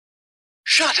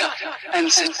Shut up and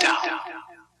sit down.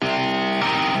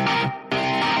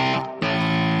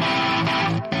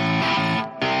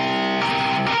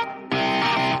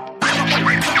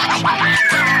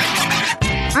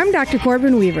 I'm Dr.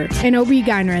 Corbin Weaver, an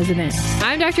OB-GYN resident.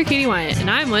 I'm Dr. Katie Wyatt, and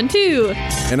I'm one too.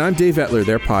 And I'm Dave Etler,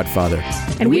 their podfather.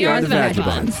 And we are the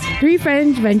Vagabonds. Three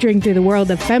friends venturing through the world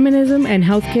of feminism and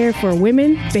healthcare for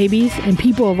women, babies, and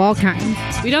people of all kinds.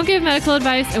 We don't give medical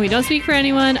advice, and we don't speak for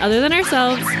anyone other than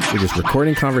ourselves. We're just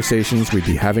recording conversations we'd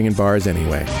be having in bars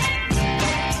anyway.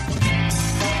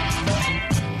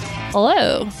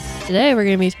 Hello. Today we're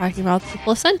going to be talking about the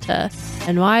placenta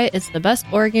and why it's the best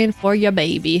organ for your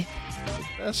baby.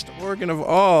 Best organ of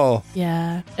all.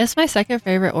 Yeah. It's my second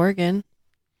favorite organ.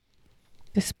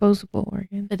 Disposable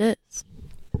organ. It is.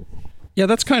 Yeah,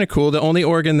 that's kind of cool. The only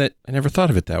organ that, I never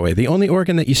thought of it that way, the only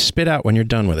organ that you spit out when you're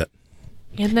done with it.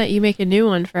 And that you make a new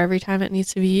one for every time it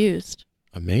needs to be used.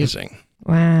 Amazing.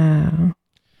 Wow.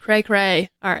 Cray cray.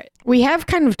 All right. We have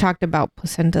kind of talked about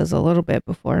placentas a little bit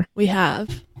before. We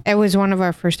have. It was one of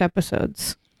our first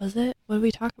episodes. Was it? What did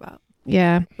we talk about?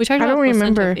 Yeah. We talked about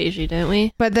placentophagy, didn't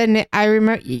we? But then I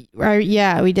remember,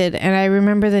 yeah, we did. And I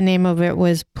remember the name of it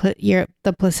was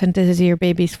the placenta is your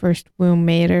baby's first womb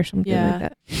mate or something like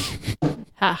that.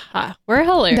 Ha ha. We're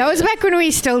hilarious. That was back when we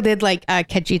still did like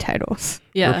catchy titles.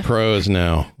 Yeah. We're pros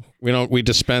now. We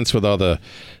dispense with all the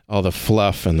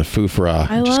fluff and the foofra.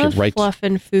 I love fluff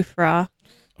and foofra.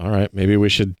 All right, maybe we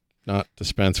should not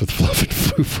dispense with fluff and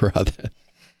foofra then.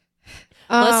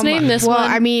 Let's name this one. Well,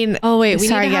 I mean... Oh, wait. We need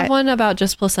to have one about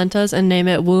just placentas and name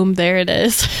it Womb. There it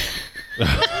is.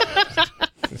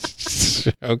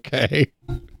 Okay.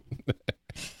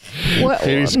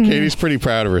 Katie's pretty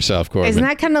proud of herself, Corbin. Isn't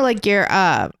that kind of like your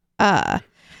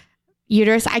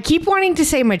uterus? I keep wanting to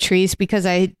say matrice because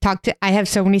I have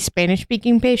so many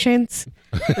Spanish-speaking patients.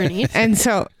 And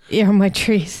so,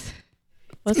 matrice.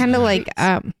 It's kind of like...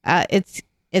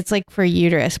 It's like for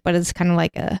uterus, but it's kind of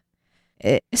like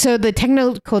so the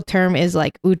technical term is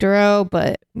like utero,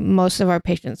 but most of our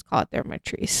patients call it their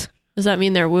matrice. Does that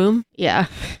mean their womb? Yeah.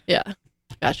 Yeah.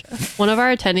 Gotcha. One of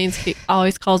our attendings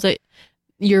always calls it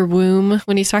your womb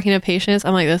when he's talking to patients.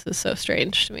 I'm like, this is so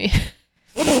strange to me.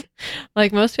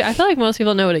 Like I feel like most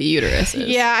people know what a uterus is.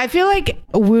 Yeah, I feel like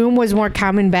womb was more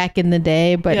common back in the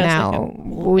day, but now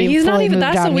he's not even.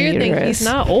 That's the weird thing. He's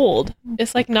not old.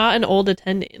 It's like not an old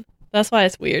attending. That's why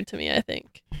it's weird to me, I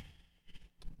think.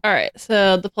 All right,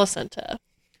 so the placenta.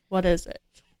 What is it?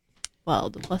 Well,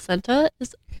 the placenta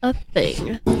is a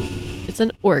thing. It's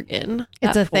an organ.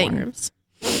 It's a thing.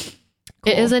 Cool.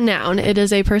 It is a noun. It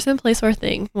is a person, place, or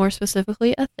thing. More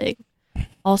specifically, a thing.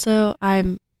 Also,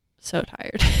 I'm so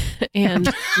tired, and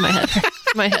my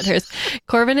head hurts.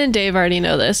 Corbin and Dave already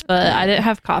know this, but I didn't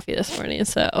have coffee this morning,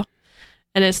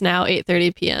 and it's now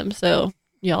 8:30 p.m. So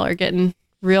y'all are getting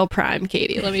real prime,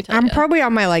 Katie. Let me tell you. I'm probably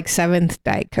on my 7th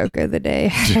Diet Coke of the day. I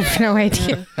have no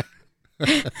idea.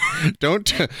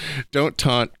 Don't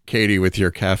taunt Katie with your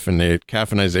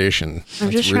caffeinization. I'm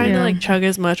just trying to chug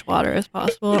as much water as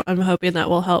possible. I'm hoping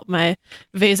that will help my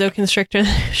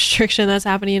vasoconstriction that's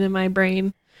happening in my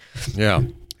brain. Yeah.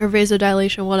 Or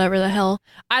vasodilation, whatever the hell.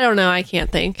 I don't know. I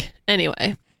can't think.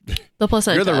 Anyway, the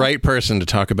placenta. You're the right person to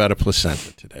talk about a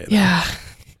placenta today, though. Yeah.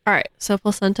 All right. So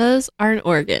placentas are an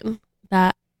organ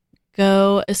that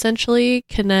essentially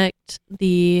connect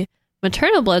the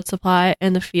maternal blood supply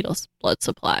and the fetal blood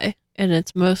supply in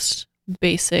its most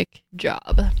basic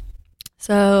job.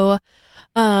 So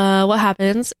what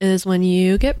happens is when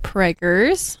you get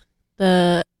preggers,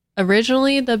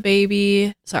 originally the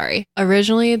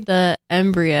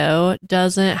embryo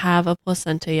doesn't have a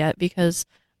placenta yet because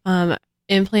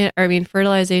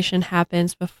fertilization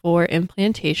happens before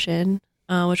implantation,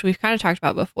 which we've kind of talked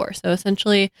about before. So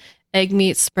essentially egg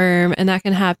meets sperm, and that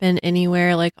can happen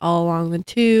anywhere, like all along the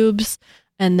tubes.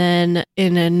 And then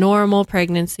in a normal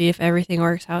pregnancy, if everything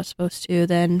works how it's supposed to,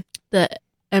 then the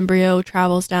embryo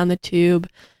travels down the tube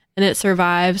and it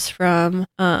survives from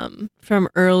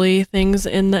early things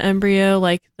in the embryo,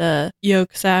 like the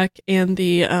yolk sac and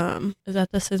the is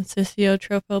that the syncytial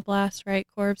trophoblast, right,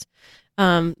 Corbs?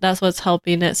 That's what's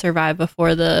helping it survive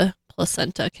before the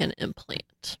placenta can implant.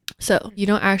 So you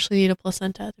don't actually need a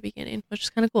placenta at the beginning, which is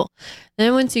kind of cool.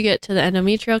 Then once you get to the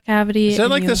endometrial cavity, is that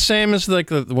the same as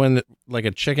when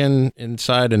a chicken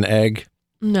inside an egg?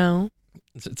 No,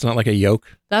 it's not like a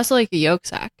yolk. That's like a yolk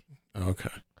sac.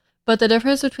 Okay. But the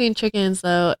difference between chickens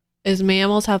though is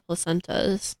mammals have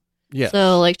placentas. Yeah.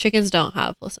 So chickens don't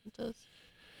have placentas.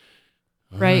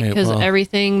 Right? Because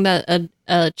everything that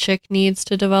a chick needs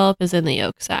to develop is in the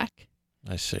yolk sac.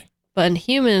 I see. But in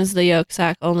humans, the yolk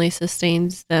sac only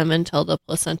sustains them until the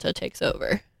placenta takes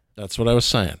over. That's what I was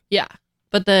saying. Yeah.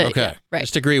 But the Okay. right.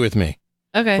 Just agree with me.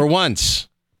 Okay. For once.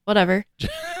 Whatever.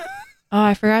 Oh,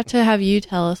 I forgot to have you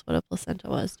tell us what a placenta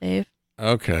was, Dave.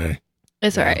 Okay.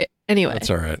 It's all right. Anyway. That's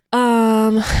all right.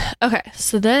 Okay.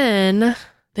 So then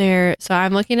so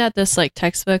I'm looking at this like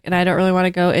textbook, and I don't really want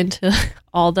to go into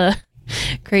all the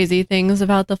crazy things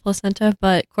about the placenta,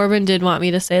 but Corbin did want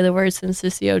me to say the word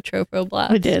syncytio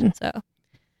trophoblast. I did. So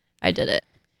I did it.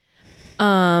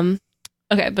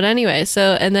 Okay, but anyway,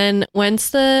 and then once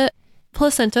the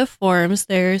placenta forms,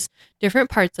 there's different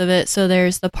parts of it. So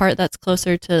there's the part that's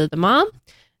closer to the mom,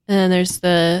 and then there's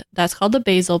that's called the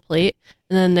basal plate,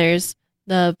 and then there's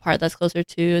the part that's closer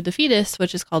to the fetus,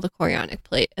 which is called the chorionic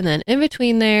plate. And then in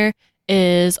between there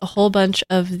is a whole bunch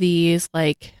of these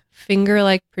like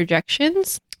finger-like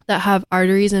projections that have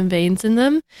arteries and veins in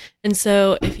them. And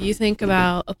so if you think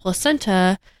about a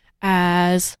placenta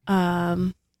as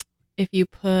if you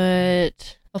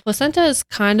put a placenta is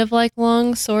kind of like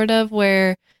lungs, sort of,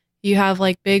 where you have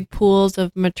like big pools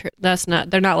of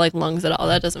they're not like lungs at all.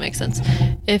 That doesn't make sense.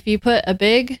 If you put a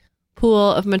big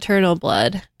pool of maternal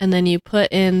blood and then you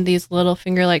put in these little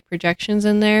finger-like projections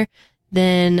in there,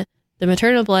 then the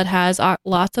maternal blood has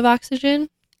lots of oxygen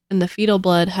and the fetal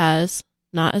blood has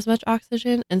not as much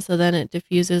oxygen. And so then it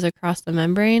diffuses across the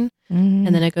membrane and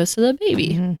then it goes to the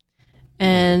baby.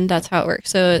 And that's how it works.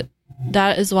 So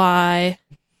that is why,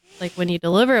 like, when you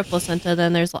deliver a placenta,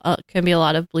 then there's can be a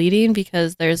lot of bleeding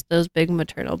because there's those big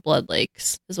maternal blood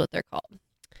lakes, is what they're called.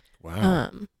 Wow.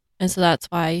 And so that's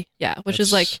why, which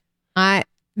is like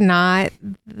not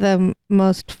the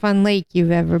most fun lake you've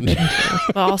ever been to,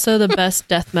 but also the best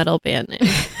death metal band name.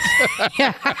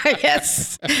 Yeah,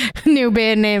 yes, new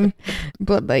band name,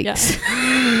 Blood Lakes.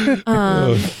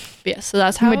 Yeah, so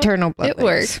that's how maternal blood it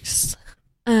lakes. works.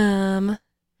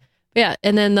 Yeah,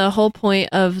 and then the whole point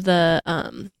of the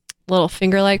little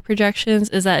finger-like projections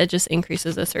is that it just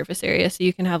increases the surface area, so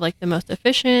you can have like the most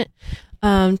efficient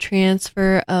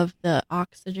transfer of the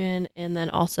oxygen, and then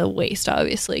also waste,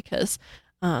 obviously, because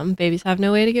babies have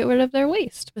no way to get rid of their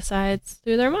waste besides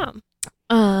through their mom.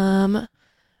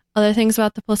 Other things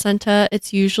about the placenta,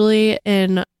 it's usually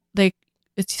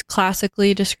it's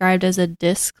classically described as a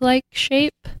disc-like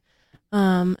shape.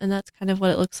 And that's kind of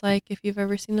what it looks like if you've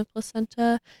ever seen a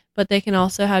placenta, but they can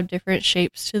also have different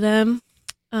shapes to them.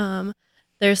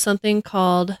 There's something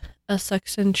called a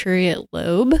subcenturiate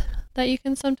lobe that you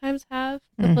can sometimes have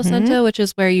the placenta, which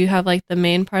is where you have like the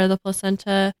main part of the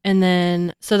placenta. And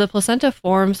then, so the placenta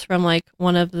forms from like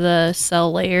one of the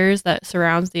cell layers that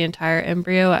surrounds the entire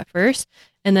embryo at first.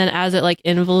 And then as it like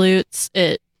involutes,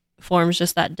 it forms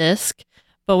just that disc.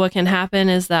 But what can happen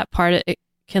is that it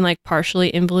can like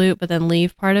partially involute, but then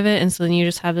leave part of it. And so then you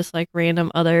just have this like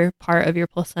random other part of your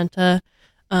placenta.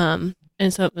 And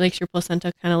so it makes your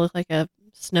placenta kind of look like a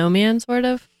snowman, sort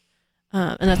of.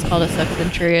 And that's called a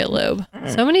subcenturiate lobe.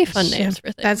 So many fun names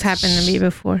for things. That's happened to me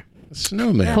before.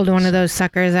 Snowman. Pulled one of those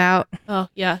suckers out. Oh,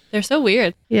 yeah. They're so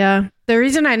weird. Yeah. The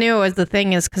reason I knew it was the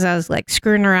thing is because I was like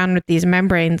screwing around with these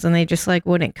membranes and they just like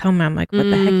wouldn't come. I'm like, what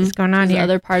the heck is going on here? The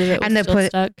other part of it was still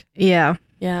stuck. Yeah.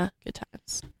 Yeah. Good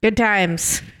times. Good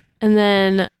times. And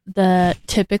then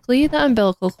typically the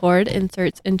umbilical cord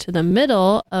inserts into the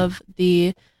middle of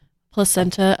the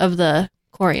placenta of the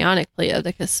chorionic plate of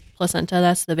the placenta.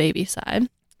 That's the baby side.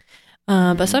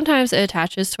 But sometimes it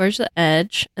attaches towards the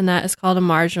edge, and that is called a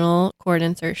marginal cord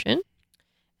insertion.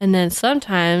 And then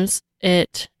sometimes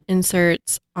it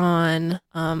inserts on,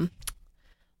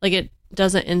 like it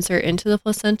doesn't insert into the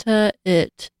placenta.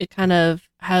 It kind of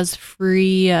has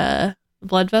free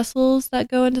blood vessels that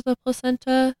go into the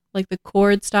placenta. Like the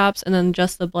cord stops, and then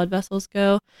just the blood vessels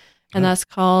go. And that's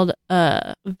called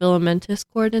a filamentous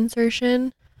cord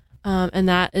insertion. And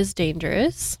that is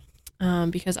dangerous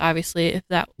because obviously if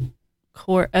the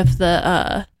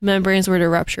membranes were to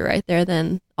rupture right there,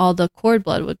 then all the cord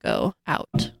blood would go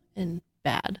out, and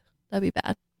bad. That'd be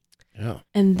bad. Yeah.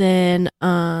 And then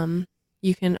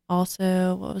you can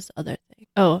also, what was the other thing?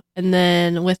 Oh, and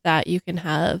then with that you can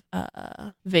have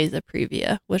vasa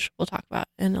previa, which we'll talk about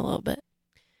in a little bit.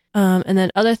 And then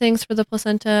other things for the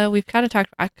placenta, we've talked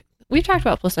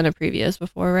about placenta previas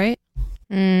before, right?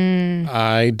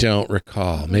 I don't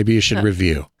recall. Maybe you should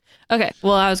review. Okay.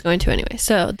 Well, I was going to anyway.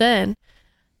 So then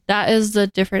that is the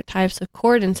different types of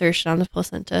cord insertion on the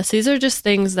placenta. So these are just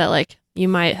things that like you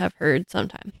might have heard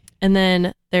sometime. And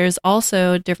then there's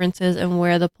also differences in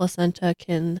where the placenta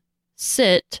can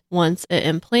sit once it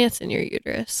implants in your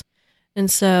uterus.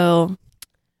 And so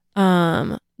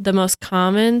the most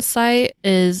common site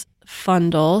is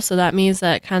fundal. So that means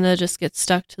that it kind of just gets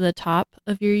stuck to the top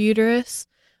of your uterus.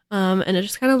 And it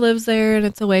just kind of lives there and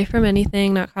it's away from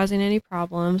anything, not causing any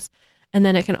problems. And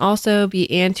then it can also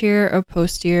be anterior or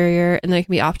posterior, and then it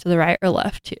can be off to the right or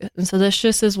left too. And so this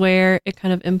just is where it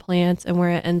kind of implants and where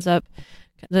it ends up.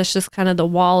 That's just kind of the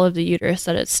wall of the uterus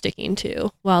that it's sticking to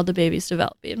while the baby's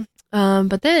developing.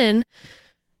 But then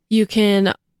you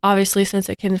can, obviously, since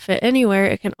it can fit anywhere,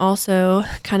 it can also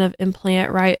kind of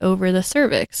implant right over the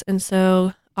cervix. And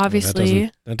so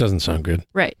obviously... that doesn't sound good.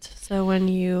 Right. So when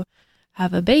you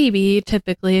have a baby,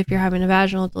 typically if you're having a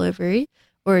vaginal delivery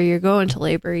or you're going to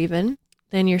labor even,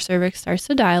 then your cervix starts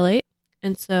to dilate.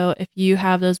 And so if you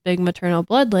have those big maternal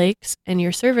blood lakes and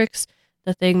your cervix,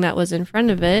 the thing that was in front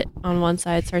of it on one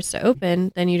side, starts to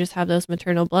open, then you just have those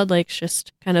maternal blood lakes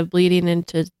just kind of bleeding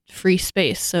into free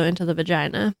space, so into the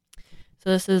vagina.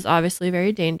 So this is obviously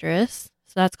very dangerous.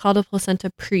 So that's called a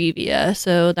placenta previa.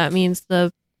 So that means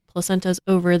the placenta's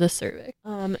over the cervix.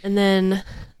 And then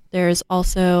there's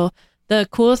also the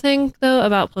cool thing though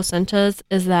about placentas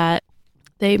is that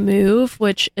they move,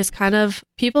 which is kind of,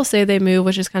 people say they move,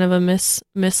 which is kind of a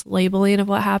mislabeling of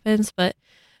what happens, but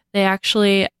they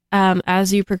actually,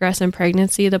 as you progress in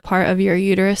pregnancy, the part of your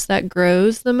uterus that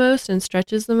grows the most and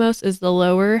stretches the most is the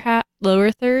lower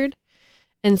third.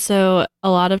 And so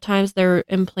a lot of times they're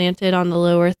implanted on the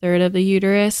lower third of the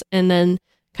uterus, and then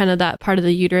kind of that part of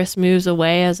the uterus moves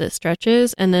away as it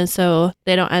stretches. And then so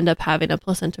they don't end up having a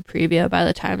placenta previa by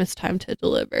the time it's time to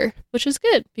deliver, which is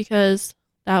good because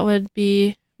that would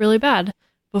be really bad.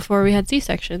 Before we had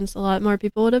C-sections, a lot more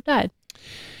people would have died.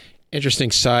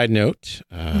 Interesting side note,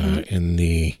 in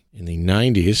the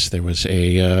 90s, there was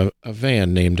a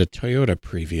van named a Toyota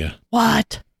Previa.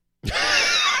 What?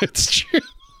 It's true.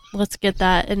 Let's get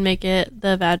that and make it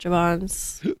the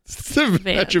Vagabond's the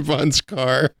Vagabond's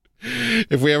car.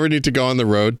 If we ever need to go on the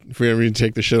road, if we ever need to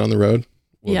take the shit on the road.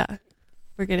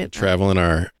 We're going to travel in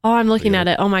our... Oh, I'm looking at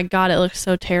it. Oh my God, it looks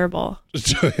so terrible.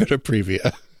 Toyota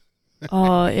Previa.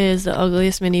 Oh, it is the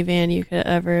ugliest minivan you could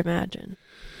ever imagine.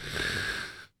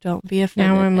 Don't be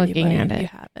offended. Now I'm looking at You it.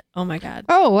 have it. Oh my God.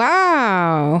 Oh,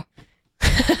 wow.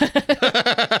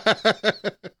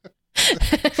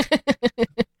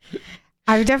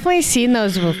 I've definitely seen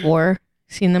those before.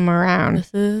 Seen them around.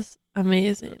 This is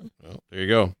amazing. Well, there you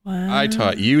go. Wow. I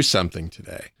taught you something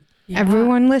today. Yeah,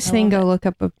 Everyone listening, I go love look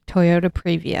up a Toyota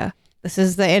Previa. This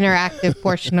is the interactive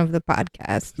portion of the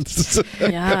podcast.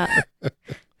 it. Yeah.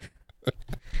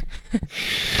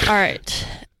 All right.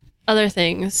 Other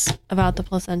things about the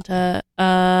placenta.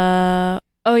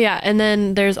 Oh yeah, and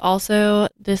then there's also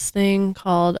this thing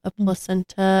called a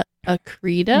placenta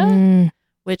accreta,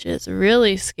 which is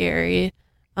really scary.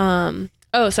 Placenta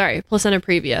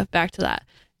previa. Back to that.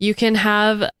 You can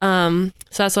have, so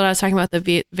that's what I was talking about,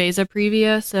 the vasa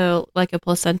previa. So like a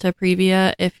placenta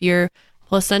previa, if your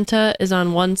placenta is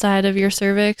on one side of your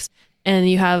cervix and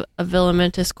you have a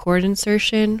filamentous cord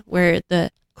insertion where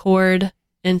the cord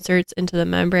inserts into the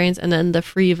membranes and then the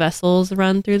free vessels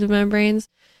run through the membranes,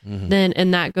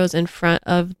 and that goes in front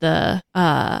of the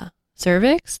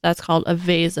cervix, that's called a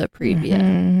vasa previa.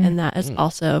 And that is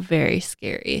also very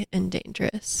scary and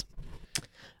dangerous.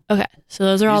 Okay, so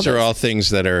those are all things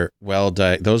that are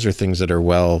those are things that are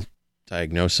well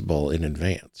diagnosable in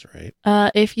advance, right?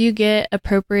 If you get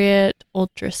appropriate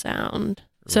ultrasound.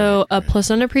 So a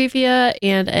placenta previa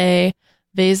and a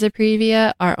vasa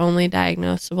previa are only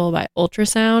diagnosable by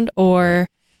ultrasound, or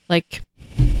like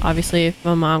obviously if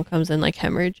a mom comes in like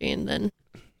hemorrhaging, then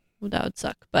that would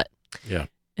suck, but yeah,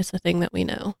 it's a thing that we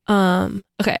know.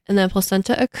 Okay, and then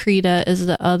placenta accreta is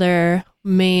the other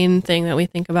main thing that we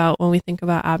think about when we think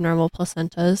about abnormal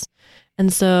placentas.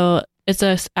 And so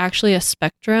it's actually a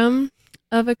spectrum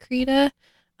of accreta.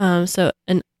 So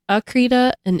an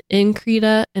accreta, an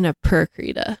increta, and a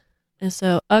percreta. And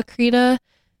so accreta,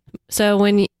 so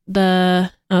when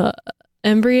the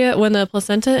when the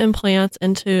placenta implants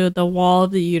into the wall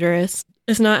of the uterus,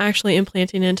 it's not actually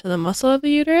implanting into the muscle of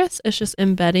the uterus, it's just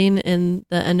embedding in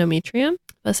the endometrium.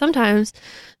 But sometimes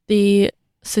the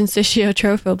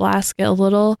syncytiotrophoblasts get a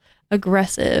little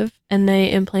aggressive and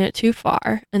they implant too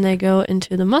far and they go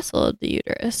into the muscle of the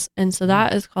uterus. And so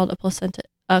that is called a placenta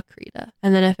accreta.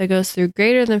 And then if it goes through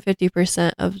greater than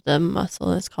 50% of the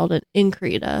muscle, it's called an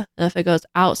increta. And if it goes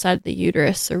outside the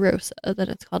uterus serosa, then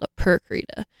it's called a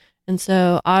percreta. And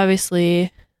so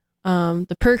obviously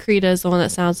the percreta is the one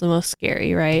that sounds the most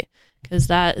scary, right? Because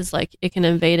that is like, it can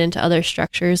invade into other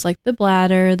structures like the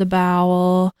bladder, the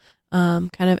bowel,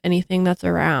 kind of anything that's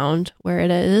around where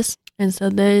it is. And so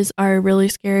these are really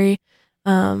scary.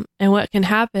 And what can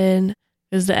happen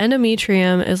is the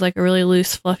endometrium is like a really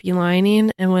loose, fluffy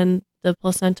lining. And when the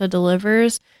placenta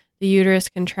delivers, the uterus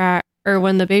contract, or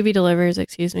when the baby delivers,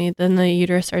 then the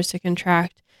uterus starts to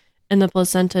contract. and the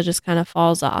placenta just kind of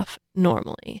falls off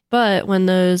normally. But when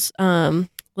those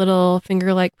little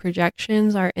finger-like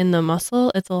projections are in the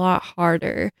muscle, it's a lot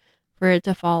harder for it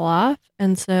to fall off.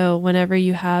 And so whenever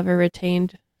you have a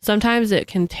retained, sometimes it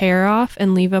can tear off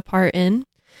and leave a part in.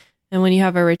 And when you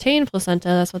have a retained placenta,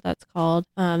 that's what that's called,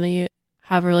 you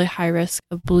have a really high risk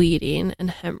of bleeding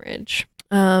and hemorrhage.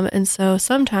 And so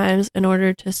sometimes in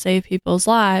order to save people's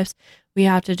lives, we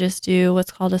have to just do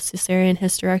what's called a cesarean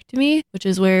hysterectomy, which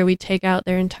is where we take out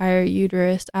their entire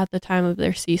uterus at the time of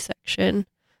their C-section.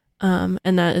 And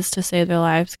that is to save their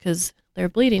lives because they're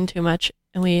bleeding too much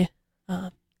and we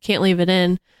can't leave it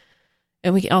in.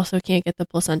 And we also can't get the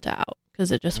placenta out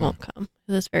because it just won't come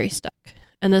because it's very stuck.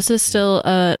 And this is still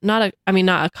not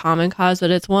a common cause,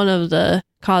 but it's one of the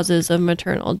causes of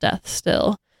maternal death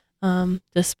still,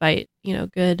 despite,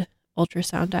 good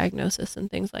ultrasound diagnosis and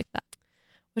things like that,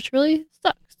 which really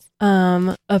sucks.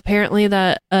 Apparently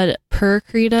that a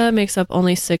percreta makes up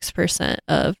only 6%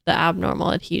 of the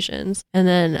abnormal adhesions. And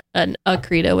then an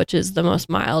accreta, which is the most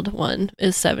mild one,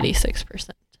 is 76%.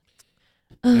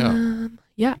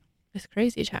 Yeah, it's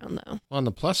crazy town though. Well, on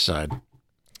the plus side,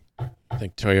 I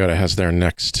think Toyota has their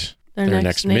next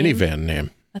next name? minivan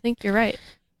name. I think you're right.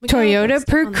 Toyota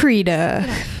Percreta.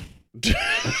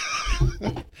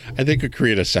 I think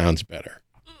Accreta sounds better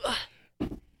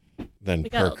than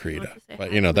Percreta.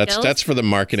 But that's for the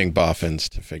marketing boffins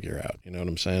to figure out. You know what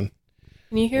I'm saying?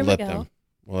 Can you hear Miguel?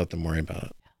 We'll let them worry about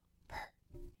it.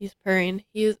 He's purring.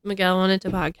 Miguel wanted to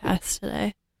podcast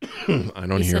today. I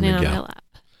don't He's hear sitting Miguel. on my lap.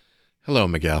 Hello,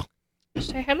 Miguel.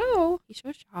 Say hello. He's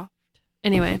so soft.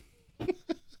 Anyway,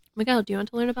 Miguel, do you want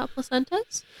to learn about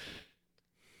placentas?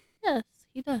 Yes,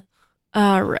 he does.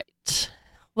 All right.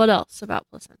 What else about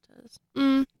placentas?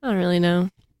 I don't really know.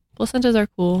 Placentas are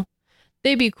cool.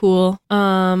 They be cool.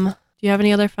 Do you have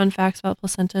any other fun facts about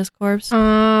placentas, Corbs?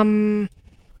 No.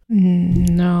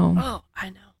 Oh, I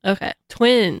know. Okay.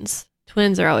 Twins.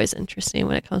 Twins are always interesting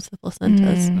when it comes to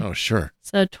placentas. Oh, sure.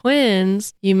 So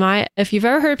twins, if you've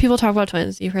ever heard people talk about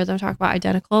twins, you've heard them talk about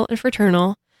identical and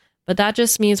fraternal, but that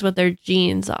just means what their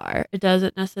genes are. It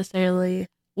doesn't necessarily,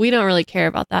 we don't really care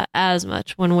about that as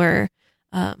much when we're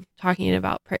talking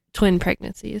about twin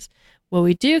pregnancies. What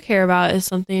we do care about is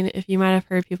something, if you might have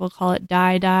heard people call it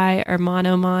di-di or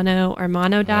mono-mono or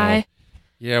mono-di.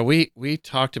 Yeah, we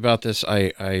talked about this.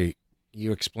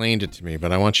 You explained it to me,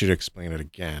 but I want you to explain it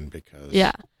again because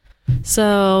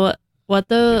So what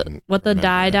the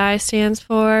di-di stands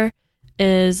for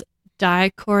is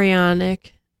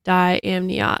dichorionic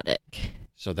diamniotic.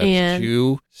 So that's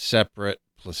two separate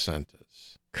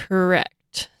placentas.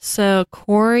 Correct. So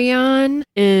chorion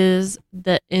is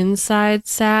the inside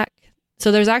sac.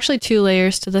 So there's actually 2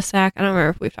 layers to the sac. I don't remember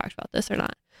if we've talked about this or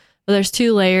not. But there's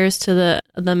 2 layers to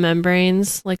the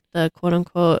membranes, like the quote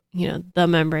unquote, the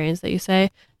membranes that you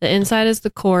say. The inside is the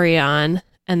chorion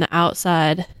and the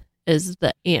outside is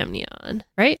the amnion,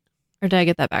 right? Or did I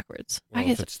get that backwards? Well,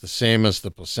 if it's the same as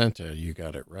the placenta, you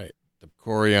got it right. The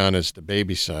chorion is the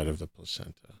baby side of the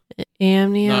placenta.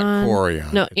 Amnion. Not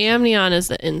chorion. No, amnion is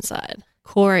the inside.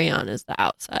 Chorion is the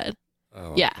outside.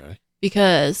 Oh, yeah. Okay.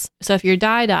 Because, so if you're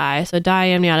di-di, so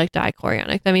diamniotic,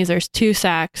 dichorionic, that means there's 2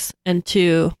 sacs and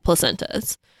 2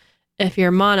 placentas. If you're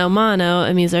mono-mono,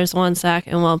 it means there's 1 sac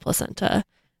and 1 placenta.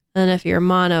 And if you're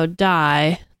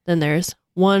mono-di, then there's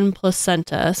 1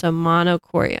 placenta, so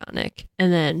monochorionic,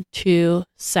 and then 2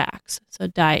 sacs, so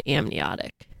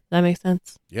diamniotic. Does that make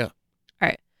sense? Yeah. All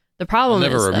right. The problem I'll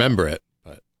is never remember it,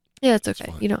 but yeah, it's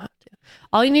okay. You don't have to.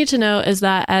 All you need to know is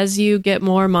that as you get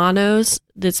more monos,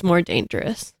 it's more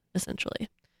dangerous. Essentially,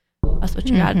 that's what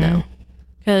you gotta know.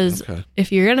 Because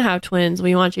if you're gonna have twins,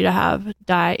 we want you to have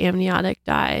diamniotic,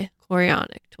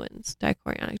 dichorionic twins,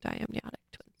 dichorionic, diamniotic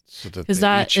twins. So that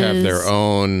they each have their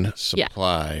own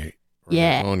supply, or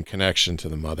their own connection to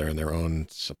the mother, and their own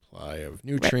supply of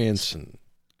nutrients and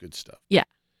good stuff. Yeah,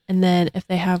 and then if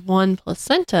they have 1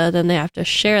 placenta, then they have to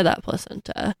share that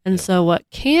placenta. And so what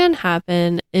can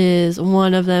happen is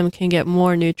one of them can get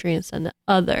more nutrients than the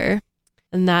other.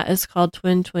 And that is called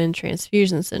twin-twin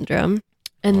transfusion syndrome.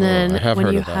 And then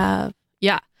when you have,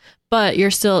 but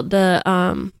you're still the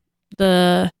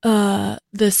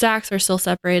sacs are still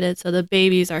separated, so the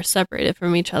babies are separated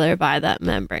from each other by that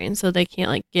membrane, so they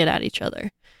can't get at each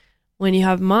other. When you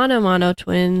have mono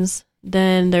twins,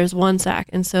 then there's 1 sac,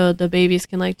 and so the babies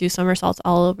can do somersaults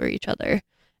all over each other.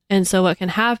 And so what can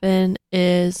happen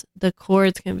is the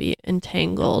cords can be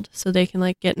entangled, so they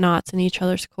can get knots in each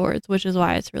other's cords, which is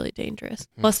why it's really dangerous.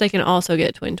 Plus, they can also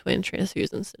get twin-twin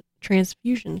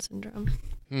transfusion syndrome.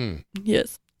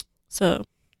 Yes. So,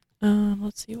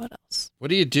 let's see what else. What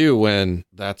do you do when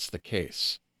that's the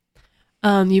case?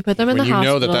 You put them in the hospital. When you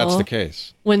know that that's the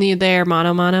case. When they're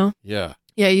mono. Yeah.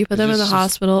 Yeah, you put them in the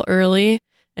hospital early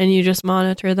and you just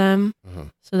monitor them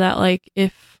so that like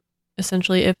if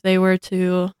they were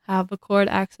to have a cord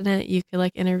accident, you could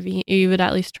like intervene. You would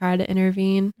at least try to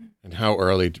intervene. And how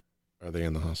early are they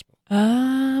in the hospital?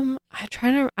 I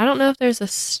don't know if there's a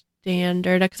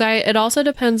standard because it also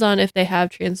depends on if they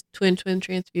have twin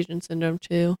transfusion syndrome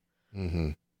too.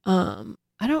 Mm-hmm.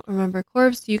 I don't remember.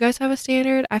 Corbs, do you guys have a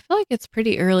standard? I feel like it's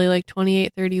pretty early, like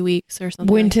 28, 30 weeks or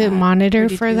something. When to monitor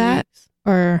for that? Weeks.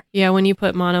 Or yeah, when you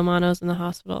put monos in the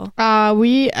hospital.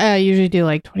 We usually do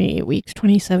like 28 weeks,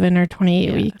 27 or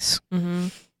 28 weeks. Mm-hmm.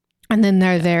 And then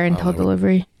they're there until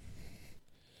delivery.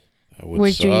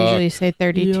 Which you usually say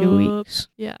 32 weeks.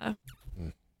 Yeah.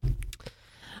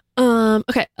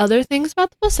 Okay, other things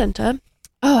about the placenta.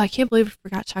 Oh, I can't believe we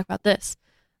forgot to talk about this.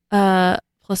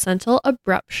 Placental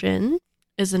abruption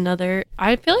is another.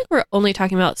 I feel like we're only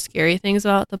talking about scary things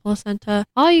about the placenta.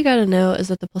 All you got to know is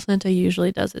that the placenta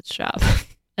usually does its job,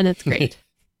 and it's great.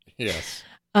 Yes.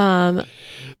 That's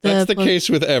the case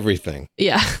with everything.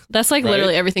 Yeah, that's like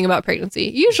literally everything about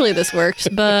pregnancy. Usually this works,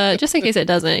 but just in case it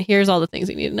doesn't, here's all the things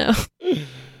you need to know.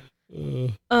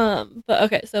 But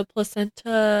okay, so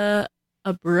placenta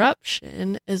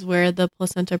abruption is where the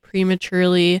placenta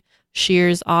prematurely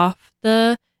shears off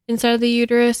the inside of the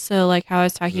uterus. So like how I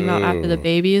was talking about after the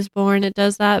baby is born, it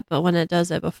does that. But when it does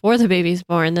it before the baby's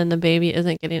born, then the baby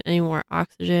isn't getting any more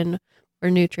oxygen or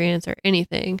nutrients or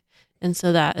anything. And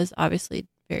so that is obviously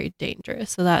very dangerous.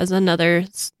 So that is another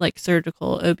like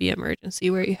surgical OB emergency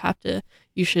where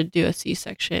you should do a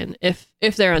C-section if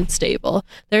they're unstable.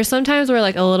 There's sometimes where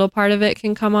like a little part of it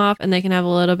can come off and they can have a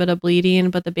little bit of bleeding,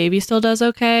 but the baby still does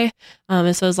okay.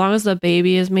 And so as long as the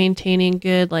baby is maintaining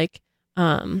good, like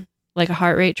a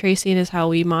heart rate tracing is how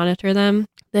we monitor them,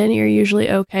 then you're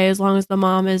usually okay as long as the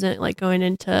mom isn't like going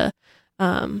into,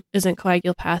 isn't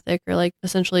coagulopathic or like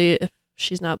essentially if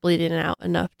she's not bleeding out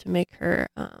enough to make her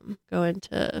go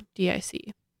into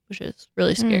DIC, which is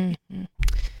really scary.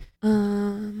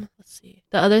 Mm-hmm. Let's see.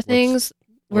 The other things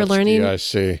we're learning.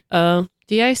 DIC?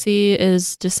 DIC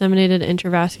is disseminated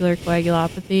intravascular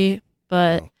coagulopathy,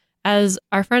 but as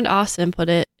our friend Austin put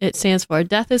it, it stands for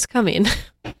death is coming.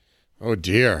 Oh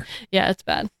dear. Yeah, it's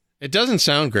bad. It doesn't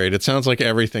sound great. It sounds like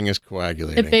everything is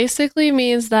coagulating. It basically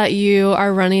means that you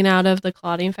are running out of the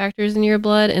clotting factors in your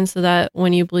blood, and so that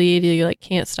when you bleed, you like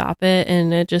can't stop it,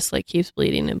 and it just like keeps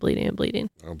bleeding and bleeding and bleeding.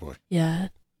 Oh boy. Yeah,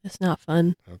 it's not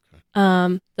fun. Okay.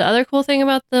 The other cool thing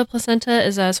about the placenta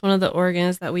is that it's one of the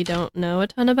organs that we don't know a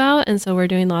ton about, and so we're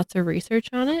doing lots of research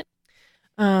on it.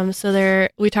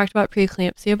 We talked about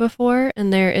preeclampsia before,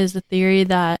 and there is a theory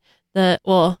that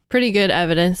pretty good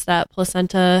evidence that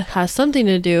placenta has something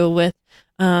to do with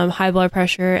high blood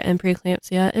pressure and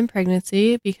preeclampsia in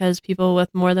pregnancy because people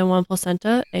with more than one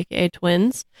placenta, aka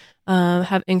twins,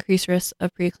 have increased risks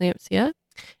of preeclampsia.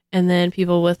 And then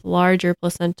people with larger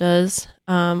placentas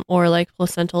or like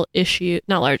placental issue,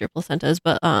 not larger placentas,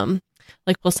 but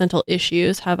like placental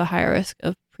issues have a higher risk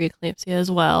of preeclampsia as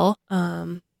well.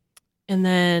 And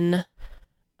then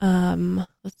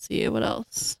let's see what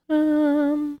else.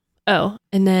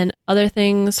 And then other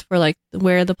things for like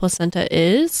where the placenta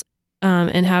is,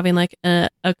 and having like a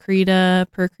creta,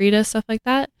 per creta, stuff like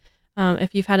that.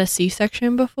 If you've had a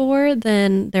C-section before,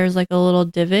 then there's like a little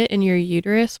divot in your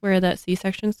uterus where that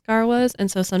C-section scar was.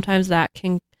 And so sometimes that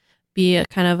can be a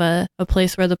kind of a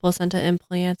place where the placenta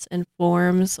implants and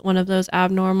forms one of those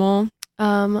abnormal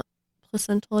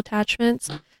placental attachments.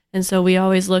 And so we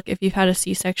always look, if you've had a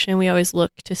C-section, we always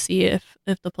look to see if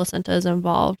the placenta is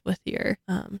involved with your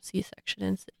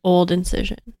C-section old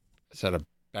incision. Is that a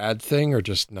bad thing or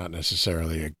just not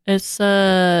necessarily? It's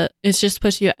just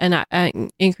puts you at an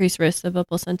increased risk of a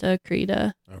placenta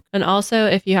creta. Okay. And also,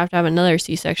 if you have to have another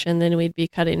C-section, then we'd be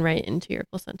cutting right into your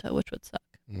placenta, which would suck.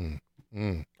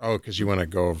 Oh, because you want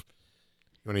to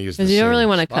use because you don't really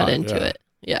want to cut into it.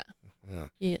 Yeah.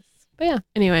 Yes. But yeah.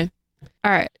 Anyway.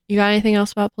 All right. You got anything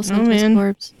else about placentas,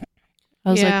 Corbs?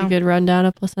 That was like a good rundown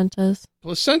of placentas.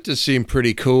 Placentas seem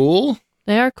pretty cool.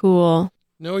 They are cool.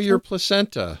 Know your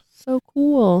placenta. So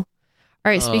cool. All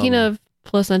right. Speaking of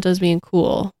placentas being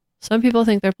cool, some people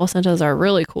think their placentas are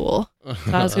really cool.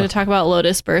 So I was going to talk about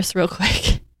lotus births real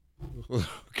quick.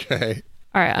 Okay.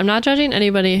 All right. I'm not judging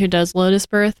anybody who does lotus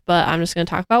birth, but I'm just going to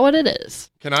talk about what it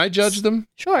is. Can I judge them?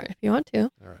 Sure, if you want to.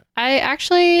 All right. I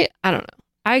don't know.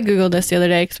 I Googled this the other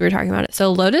day because we were talking about it.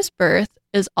 So lotus birth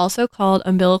is also called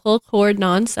umbilical cord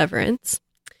non-severance.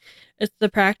 It's the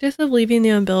practice of leaving the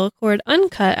umbilical cord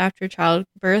uncut after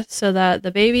childbirth so that the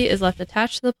baby is left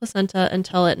attached to the placenta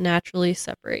until it naturally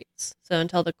separates. So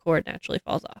until the cord naturally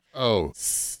falls off. Oh,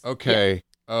 okay.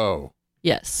 Yeah. Oh,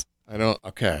 Yes. I don't.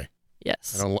 Okay.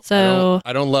 Yes.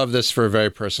 I don't love this for a very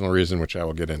personal reason, which I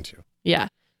will get into. Yeah.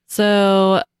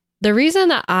 So the reason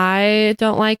that I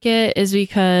don't like it is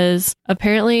because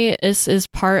apparently this is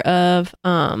part of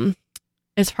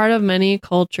it's part of many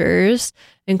cultures,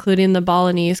 including the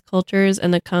Balinese cultures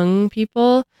and the Kung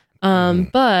people.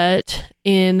 But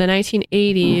in the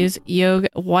 1980s,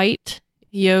 white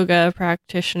yoga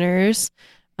practitioners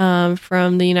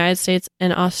from the United States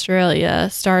and Australia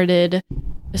started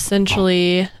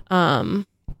essentially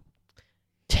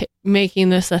making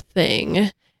this a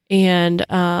thing. And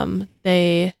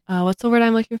they, what's the word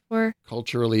I'm looking for?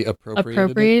 Culturally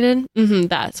appropriated.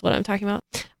 That's what I'm talking about.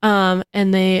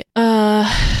 And they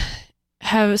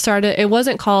have started, it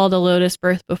wasn't called a lotus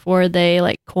birth before they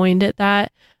like coined it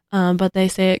that. But they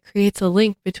say it creates a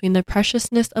link between the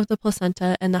preciousness of the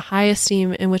placenta and the high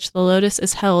esteem in which the lotus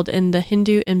is held in the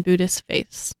Hindu and Buddhist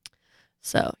faiths.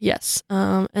 So, yes.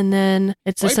 And then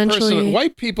it's essentially...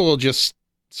 White people will just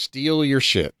steal your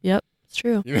shit. Yep, it's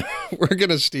true. You know, we're going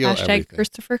to steal everything.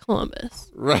 Christopher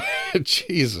Columbus. Right.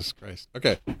 Jesus Christ.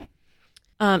 Okay.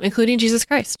 Including Jesus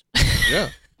Christ.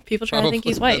 Yeah. People try to think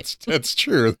he's white. That's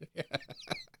true.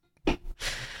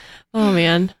 Oh,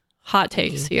 man. Hot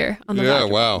takes here on the Yeah,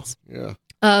 wow. Yeah.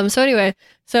 So anyway,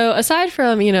 aside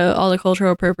from, all the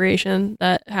cultural appropriation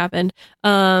that happened,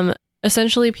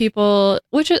 essentially people,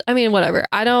 which is, I mean, whatever.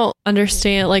 I don't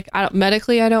understand,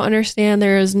 medically, I don't understand.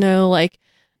 There is no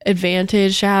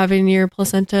advantage to having your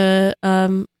placenta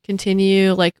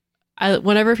continue.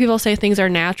 Whenever people say things are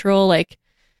natural,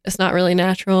 it's not really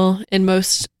natural. In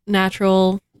most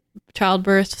natural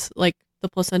childbirths, the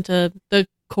placenta, the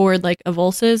cord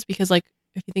avulses because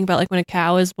if you think about when a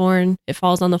cow is born, it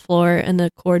falls on the floor and the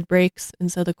cord breaks.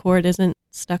 And so the cord isn't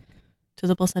stuck to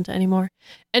the placenta anymore.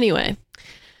 Anyway,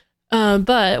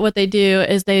 but what they do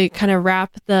is they kind of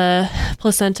wrap the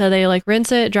placenta, they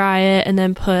rinse it, dry it, and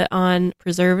then put on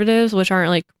preservatives, which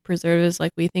aren't preservatives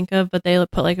like we think of, but they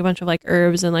put a bunch of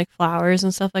herbs and flowers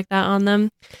and stuff like that on them.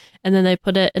 And then they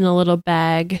put it in a little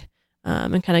bag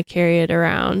and kind of carry it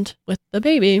around with the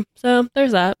baby. So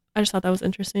there's that. I just thought that was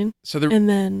interesting. And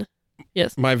then...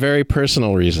 Yes. My very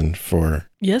personal reason for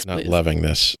not please. Loving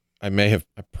this, I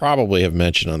probably have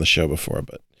mentioned on the show before,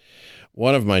 but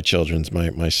one of my children's,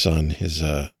 my son, his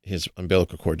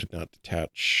umbilical cord did not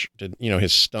detach.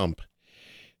 His stump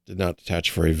did not detach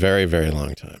for a very, very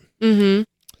long time. Mm-hmm.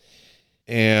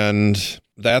 And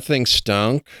that thing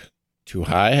stunk to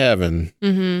high heaven.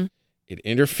 Mm-hmm. It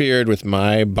interfered with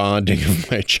my bonding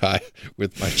of my child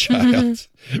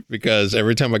because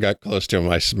every time I got close to him,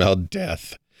 I smelled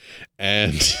death.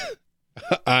 And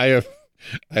I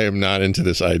am not into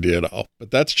this idea at all,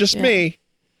 but that's just me.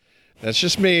 That's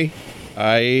just me.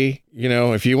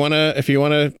 If you want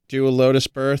to do a lotus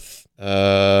birth,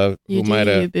 you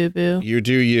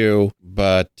do you,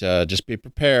 but just be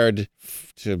prepared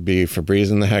for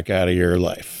breezing the heck out of your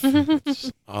life.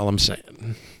 That's all I'm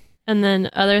saying. And then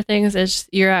other things is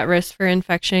you're at risk for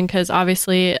infection because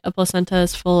obviously a placenta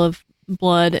is full of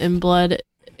blood, and blood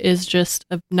is just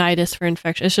a nidus for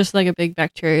infection. It's just a big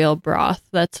bacterial broth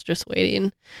that's just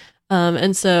waiting.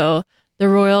 And so the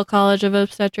Royal College of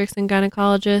Obstetrics and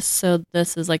Gynecologists, so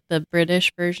this is the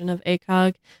British version of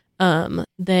ACOG,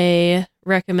 they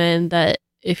recommend that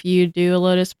if you do a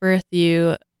lotus birth,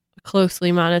 you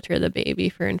closely monitor the baby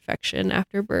for infection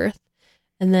after birth.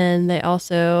 And then they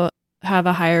also have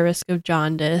a higher risk of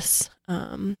jaundice.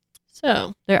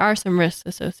 So there are some risks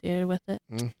associated with it.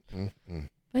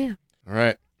 But yeah. All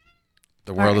right.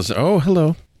 The world is... Oh,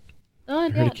 hello. Oh, I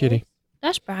heard a kitty.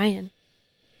 That's Brian.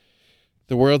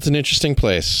 The world's an interesting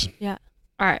place. Yeah.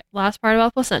 All right. Last part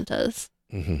about placentas.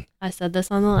 Mm-hmm. I said this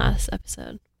on the last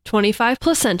episode. 25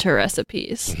 placenta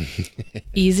recipes.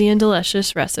 Easy and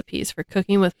delicious recipes for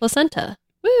cooking with placenta.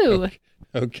 Woo!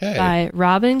 Okay. By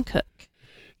Robin Cook.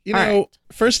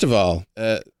 First of all,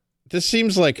 this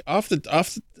seems like off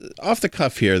the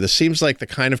cuff here. This seems like the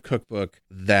kind of cookbook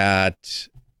that...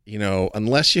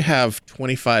 unless you have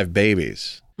 25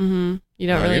 babies, you're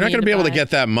not going to be able to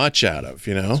get that much out of,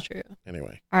 That's true.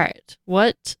 Anyway. All right.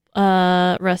 What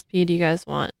recipe do you guys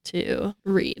want to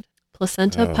read?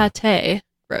 Placenta pate.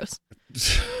 Gross.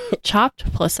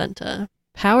 Chopped placenta.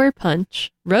 Power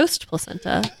punch. Roast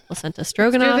placenta. Placenta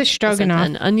stroganoff. Placenta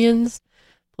and onions.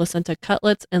 Placenta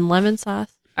cutlets and lemon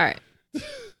sauce. All right.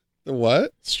 The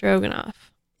what?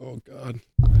 Stroganoff. Oh, God.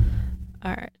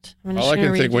 All right. All I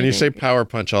can think when you say power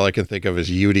punch, all I can think of is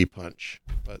Yudi punch.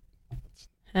 But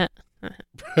all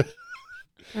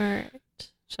right.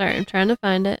 Sorry, I'm trying to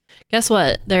find it. Guess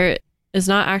what? There is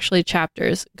not actually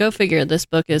chapters. Go figure. This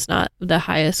book is not the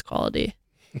highest quality.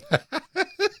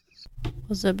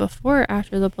 Was it before or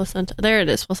after the placenta? There it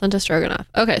is. Placenta stroganoff.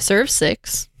 Okay, serve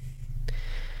 6.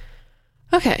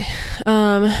 Okay.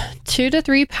 2 to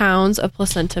 3 pounds of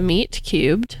placenta meat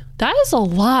cubed. That is a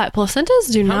lot.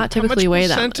 Placentas do not typically weigh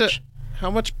that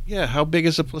much. How big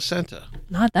is a placenta?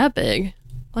 Not that big.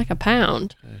 Like a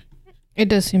pound. Okay. It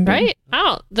does seem big. Right?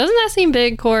 Oh, doesn't that seem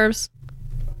big, Corbs?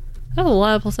 That's a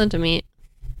lot of placenta meat.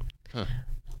 Huh.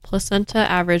 Placenta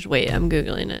average weight. I'm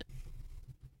Googling it.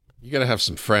 You got to have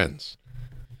some friends.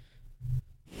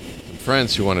 Some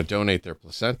friends who want to donate their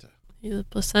placenta. The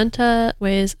placenta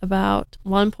weighs about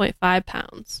 1.5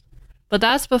 pounds. But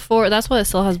that's before, that's what it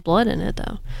still has blood in it,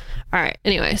 though. All right.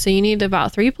 Anyway, so you need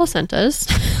about 3 placentas.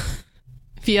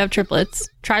 If you have triplets,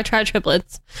 try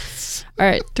triplets. All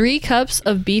right. 3 cups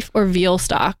of beef or veal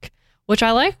stock, which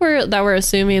I like that we're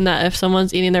assuming that if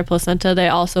someone's eating their placenta, they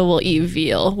also will eat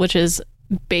veal, which is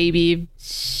baby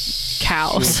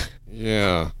cows.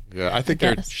 Yeah. I think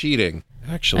they're cheating,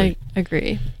 actually. I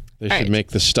agree. They should make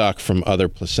the stock from other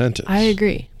placentas. I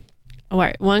agree. All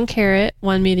right. 1 carrot,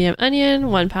 1 medium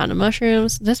onion, 1 pound of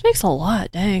mushrooms. This makes a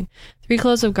lot. Dang. 3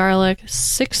 cloves of garlic,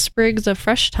 6 sprigs of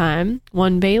fresh thyme,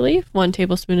 1 bay leaf, 1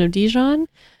 tablespoon of Dijon,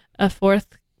 a 1/4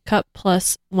 cup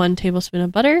plus 1 tablespoon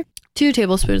of butter, 2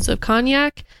 tablespoons of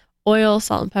cognac, oil,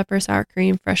 salt and pepper, sour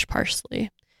cream, fresh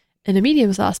parsley. In a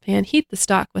medium saucepan, heat the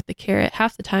stock with the carrot,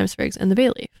 half the thyme sprigs, and the bay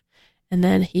leaf. And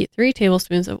then heat 3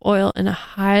 tablespoons of oil in a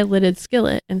high-lidded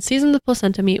skillet and season the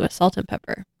placenta meat with salt and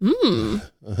pepper.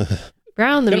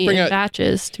 Brown the meat in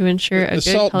batches to ensure a good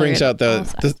salt color. brings out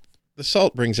the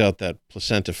salt brings out that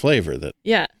placenta flavor.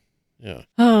 Yeah. Yeah.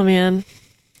 Oh man.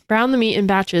 Brown the meat in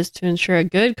batches to ensure a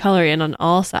good coloring on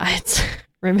all sides.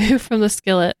 Remove from the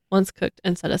skillet once cooked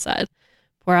and set aside.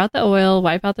 Pour out the oil,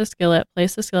 wipe out the skillet,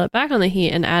 place the skillet back on the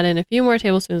heat, and add in a few more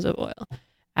tablespoons of oil.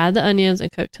 Add the onions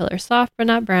and cook till they're soft but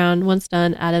not brown. Once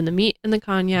done, add in the meat and the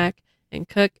cognac and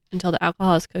cook until the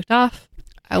alcohol is cooked off.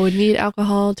 I would need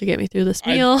alcohol to get me through this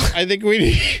meal. I think we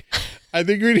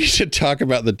need to talk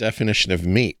about the definition of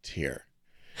meat here.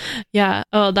 Yeah.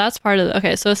 Oh, that's part of it.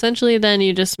 Okay, so essentially then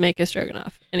you just make a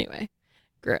stroganoff. Anyway,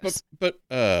 gross. But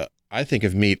I think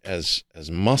of meat as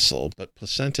muscle, but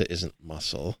placenta isn't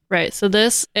muscle. Right. So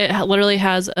it literally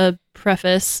has a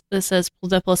preface that says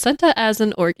the placenta as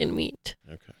an organ meat.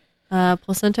 Okay.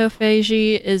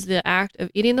 Placentophagy is the act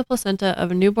of eating the placenta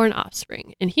of a newborn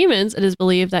offspring. In humans, it is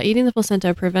believed that eating the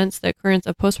placenta prevents the occurrence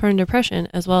of postpartum depression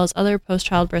as well as other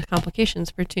post-childbirth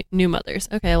complications for new mothers.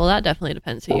 Okay, well, that definitely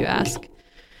depends who you ask.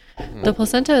 The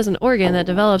placenta is an organ that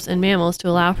develops in mammals to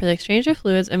allow for the exchange of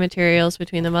fluids and materials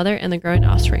between the mother and the growing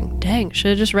offspring. Dang, should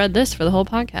have just read this for the whole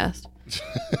podcast.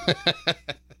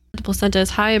 The placenta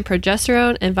is high in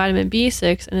progesterone and vitamin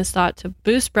B6 and is thought to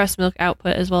boost breast milk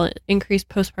output as well as increase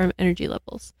postpartum energy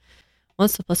levels.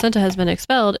 Once the placenta has been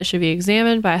expelled, it should be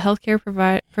examined by a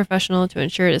healthcare professional to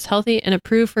ensure it is healthy and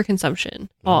approved for consumption.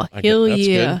 Oh, hell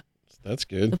yeah. That's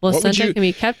good. The placenta can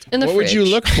be kept in the fridge. What would you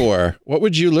look for? What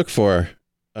would you look for,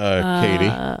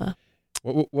 Katie?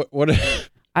 What?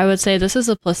 I would say this is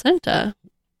a placenta.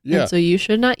 Yeah. And so you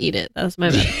should not eat it. That's my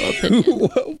medical opinion.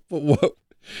 What?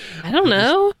 I don't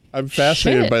know. I'm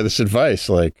fascinated by this advice.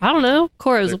 Like, I don't know.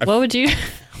 Cores, what would you...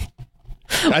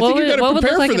 I think you got to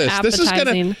prepare for this. This is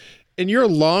going to, in your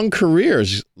long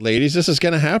careers, ladies, this is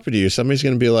going to happen to you. Somebody's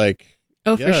going to be like,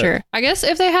 oh, for sure. I guess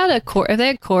if they had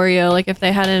choreo, like if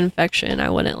they had an infection, I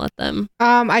wouldn't let them.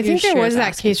 I think there was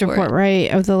that case report,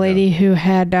 right, of the lady who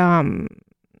had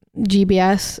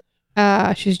GBS.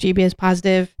 She's GBS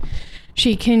positive.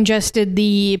 She ingested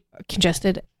the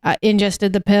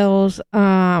pills.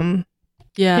 Her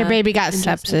baby got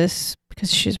sepsis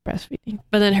because she's breastfeeding.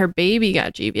 But then her baby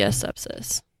got GBS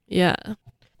sepsis. Yeah.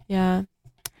 Yeah.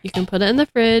 You can put it in the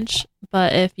fridge,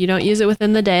 but if you don't use it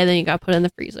within the day, then you got to put it in the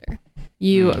freezer.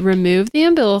 You remove the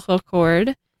umbilical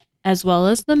cord as well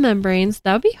as the membranes.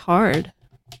 That would be hard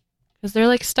because they're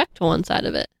like stuck to one side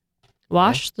of it.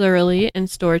 Wash thoroughly and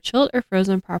store chilled or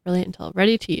frozen properly until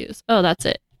ready to use. Oh, that's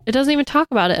it. It doesn't even talk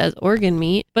about it as organ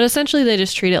meat, but essentially they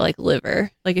just treat it like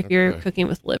liver. Like if you're cooking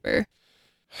with liver.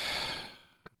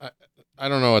 I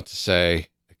don't know what to say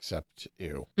except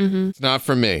ew. Mm-hmm. It's not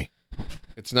for me.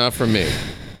 It's not for me.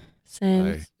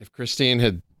 Same. If Christine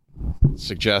had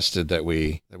suggested that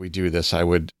we do this, I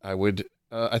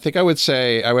think I would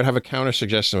say I would have a counter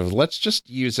suggestion of let's just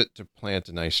use it to plant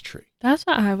a nice tree. That's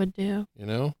what I would do. You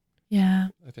know? Yeah.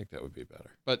 I think that would be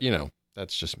better. But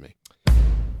that's just me.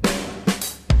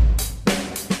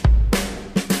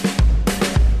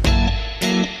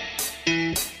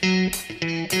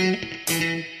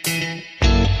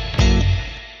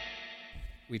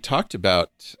 We talked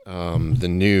about the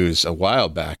news a while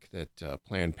back that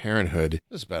Planned Parenthood,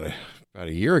 this was about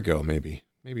a year ago, maybe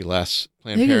maybe less.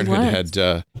 Planned I think it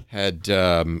Parenthood had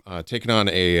taken on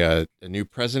a new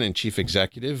president and chief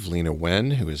executive, Lena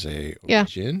Wen, who is a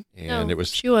OB-GYN, and No,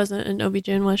 she wasn't an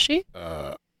OB-GYN, was she?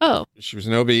 She was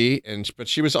an OB, but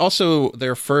she was also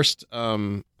their first,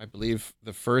 I believe,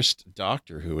 the first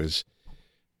doctor who was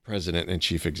president and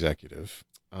chief executive.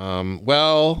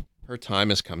 Well, her time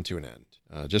has come to an end.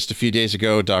 Just a few days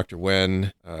ago, Dr.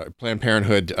 Wen, Planned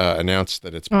Parenthood announced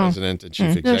that its president and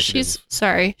chief executive.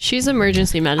 No, she's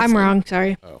emergency medicine. I'm wrong.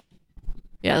 Sorry. Oh.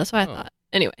 Yeah, that's what I thought.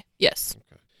 Anyway, yes.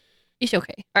 Okay. It's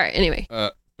okay. All right. Anyway.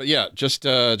 But yeah, just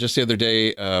the other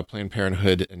day, Planned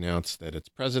Parenthood announced that its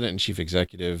president and chief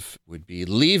executive would be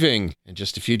leaving. And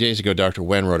just a few days ago, Dr.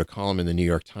 Wen wrote a column in the New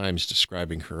York Times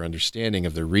describing her understanding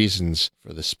of the reasons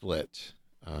for the split.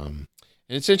 And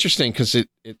it's interesting because it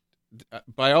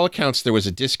by all accounts, there was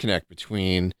a disconnect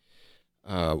between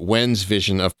Wen's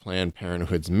vision of Planned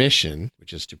Parenthood's mission,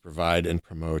 which is to provide and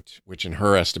promote, which in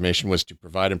her estimation was to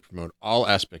provide and promote all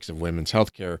aspects of women's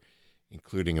health care,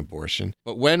 including abortion.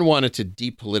 But Wen wanted to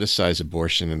depoliticize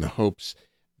abortion in the hopes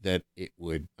that it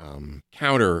would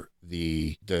counter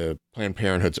the Planned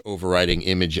Parenthood's overriding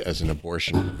image as an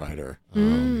abortion provider.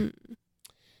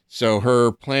 So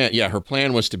her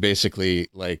plan was to basically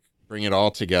bring it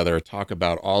all together, talk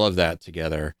about all of that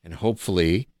together, and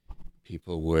hopefully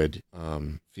people would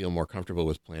feel more comfortable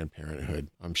with Planned Parenthood.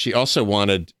 She also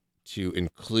wanted to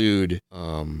include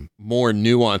more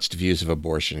nuanced views of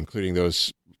abortion, including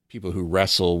those people who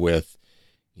wrestle with,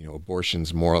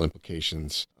 abortion's moral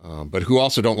implications, but who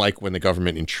also don't like when the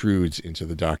government intrudes into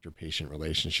the doctor-patient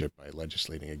relationship by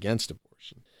legislating against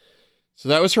abortion. So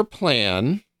that was her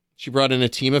plan. She brought in a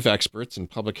team of experts in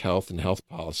public health and health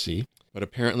policy. But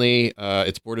apparently,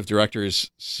 its board of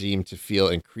directors seem to feel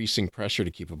increasing pressure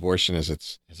to keep abortion as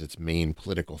its main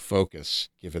political focus,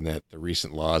 given that the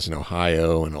recent laws in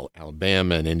Ohio and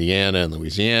Alabama and Indiana and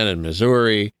Louisiana and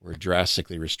Missouri were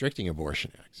drastically restricting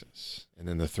abortion access. And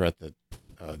then the threat that,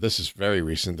 this is very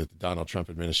recent, that the Donald Trump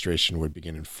administration would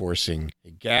begin enforcing a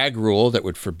gag rule that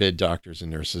would forbid doctors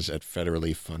and nurses at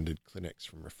federally funded clinics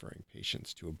from referring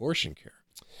patients to abortion care.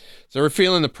 So we're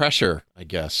feeling the pressure, I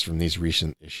guess, from these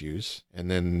recent issues.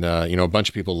 And then, a bunch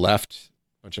of people left,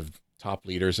 a bunch of top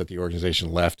leaders at the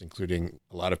organization left, including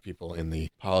a lot of people in the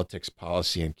politics,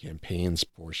 policy, and campaigns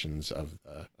portions of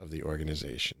the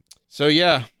organization. So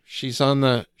yeah, she's on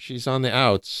the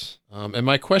outs. And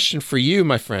my question for you,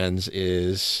 my friends,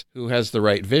 is who has the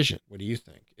right vision? What do you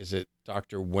think? Is it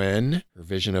Dr. Wen, her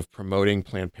vision of promoting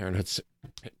Planned Parenthood's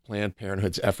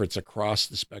efforts across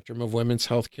the spectrum of women's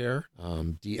health care,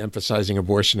 de-emphasizing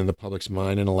abortion in the public's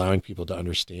mind and allowing people to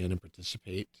understand and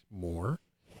participate more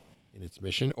in its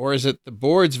mission? Or is it the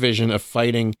board's vision of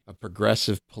fighting a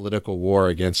progressive political war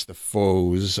against the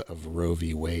foes of Roe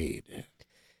v. Wade?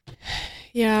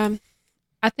 Yeah,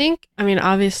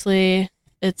 obviously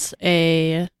it's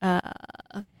a,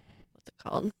 what's it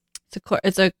called?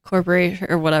 It's a corporation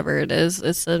or whatever it is.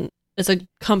 It's a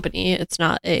company. It's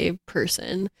not a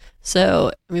person.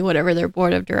 So, whatever their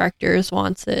board of directors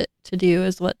wants it to do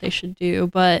is what they should do.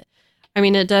 But,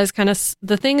 it does kind of,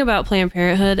 the thing about Planned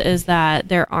Parenthood is that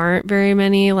there aren't very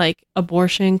many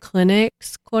abortion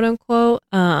clinics, quote unquote,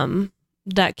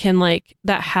 that can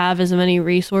that have as many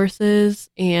resources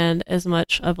and as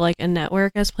much of a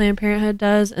network as Planned Parenthood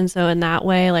does. And so in that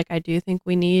way, I do think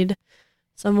we need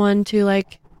someone to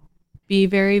be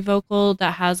very vocal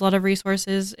that has a lot of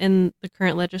resources in the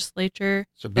current legislature.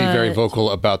 So be very vocal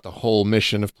about the whole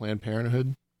mission of Planned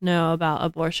Parenthood? No, about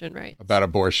abortion rights. About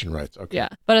abortion rights, okay. Yeah,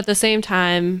 but at the same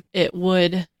time, it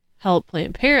would help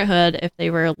Planned Parenthood if they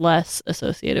were less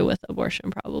associated with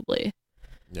abortion, probably.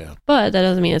 Yeah. But that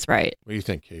doesn't mean it's right. What do you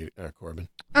think, Corbin?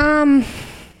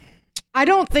 I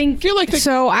don't think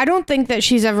so. I don't think that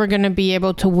she's ever going to be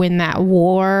able to win that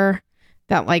war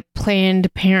that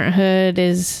Planned Parenthood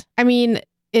is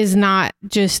not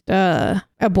just a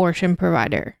abortion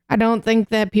provider. I don't think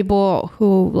that people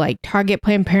who target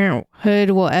Planned Parenthood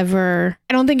I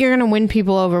don't think you're going to win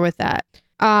people over with that.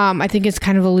 I think it's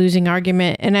kind of a losing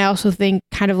argument. And I also think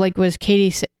kind of what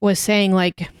Katie was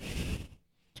saying,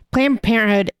 Planned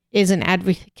Parenthood is an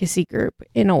advocacy group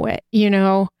in a way,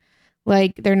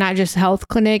 they're not just a health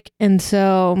clinic. And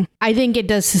so I think it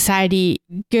does society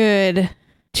good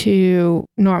to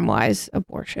normalize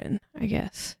abortion, I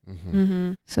guess.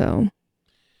 Mm-hmm. So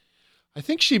I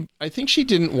think she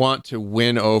didn't want to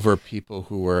win over people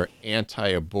who were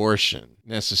anti-abortion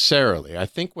necessarily. I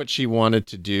think what she wanted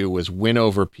to do was win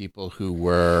over people who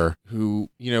were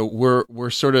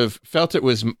sort of felt it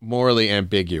was morally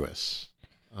ambiguous.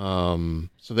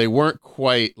 So they weren't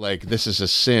quite this is a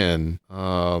sin,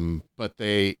 but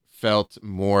they felt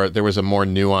more. There was a more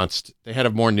nuanced. They had a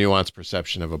more nuanced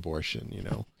perception of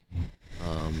abortion.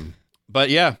 But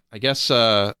yeah, I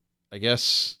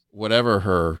guess whatever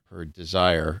her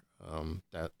desire,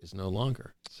 that is no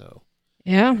longer. So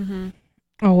Yeah. Mm-hmm.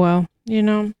 Oh, well,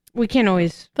 we can't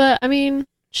always. But I mean,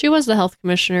 she was the health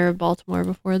commissioner of Baltimore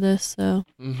before this, so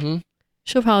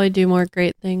she'll probably do more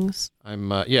great things. I'm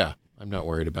not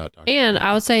worried about Dr. And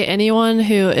I would say anyone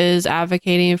who is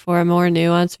advocating for a more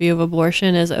nuanced view of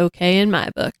abortion is okay in my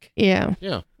book. Yeah.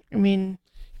 Yeah. I mean,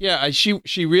 yeah,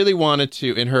 she really wanted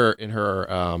to in her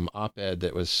op-ed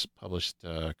that was published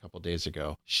a couple days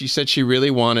ago. She said she really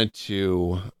wanted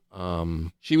to.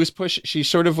 She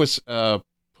sort of was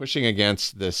pushing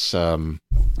against this,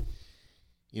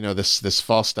 this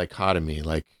false dichotomy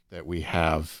like that we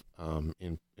have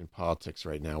in politics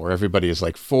right now, where everybody is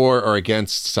like for or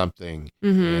against something,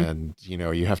 and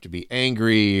you have to be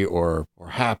angry or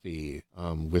happy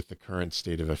with the current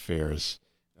state of affairs.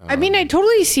 I mean, I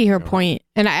totally see her point,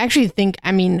 and I actually think,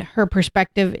 her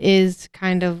perspective is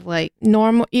kind of like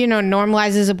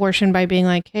normalizes abortion by being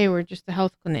like, hey, we're just a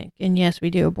health clinic, and yes, we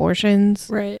do abortions.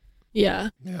 Right. Yeah.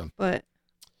 Yeah. But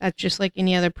that's just like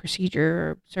any other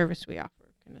procedure or service we offer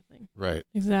kind of thing. Right.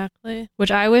 Exactly. Which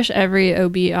I wish every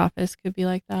OB office could be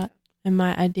like that in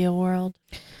my ideal world.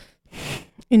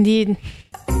 Indeed.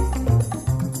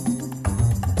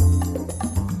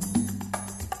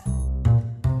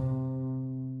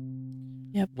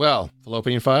 Yep. Well,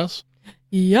 fallopian files?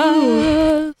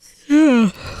 Yes. Hmm.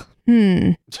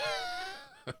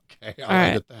 Okay, I'll All right.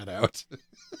 edit that out.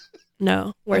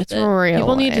 No, worth It's it. real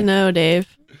People need to life. know,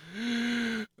 Dave.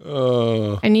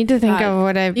 Oh. I need to think God, of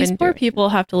what I've These been poor doing. people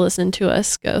have to listen to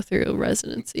us go through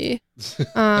residency.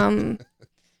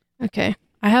 Okay.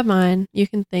 I have mine. You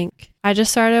can think. I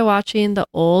just started watching the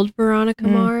old Veronica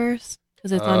Mars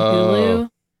because it's on Hulu.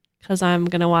 Because I'm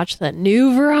going to watch that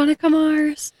new Veronica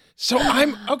Mars. So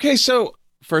so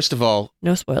first of all,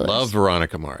 No spoilers. love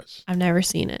Veronica Mars. I've never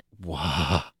seen it.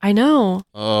 Wow. I know.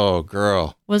 Oh,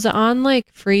 girl. Was it on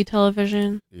like free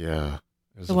television? Yeah.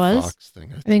 It It was? Fox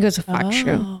thing. I think it was a Fox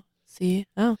show. Oh, see,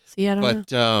 I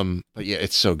don't know. But yeah,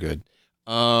 it's so good.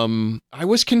 I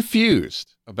was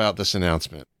confused about this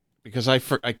announcement because I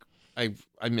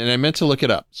meant to look it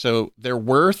up. So there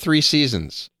were 3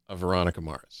 seasons of Veronica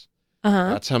Mars.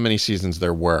 That's how many seasons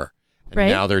there were. And Right.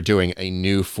 now they're doing a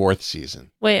new 4th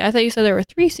season. Wait, I thought you said there were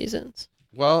 3 seasons.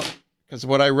 Well, because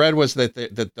what I read was that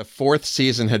the 4th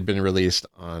season had been released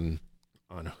on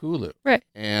Hulu. Right.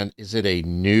 And is it a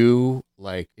new,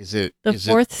 like, is it... The is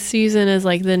it- 4th season is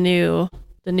like the new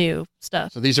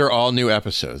stuff. So these are all new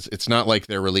episodes. It's not like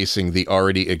they're releasing the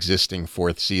already existing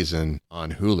 4th season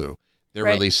on Hulu. They're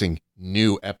Right. releasing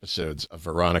new episodes of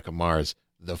Veronica Mars,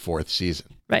 the 4th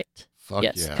season. Right. Fuck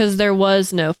Yes, yeah. because there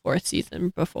was no 4th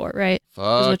season before, right?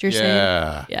 Fuck is what you're saying?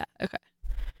 yeah. Yeah. Okay.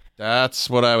 That's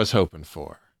what I was hoping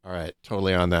for. All right,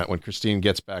 totally on that. When Christine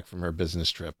gets back from her business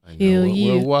trip, I know Hell what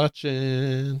yeah. we're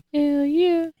watching. Hell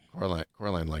yeah.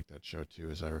 Coraline liked that show too,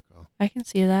 as I recall. I can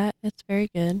see that. It's very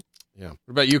good. Yeah.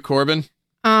 What about you, Corbin?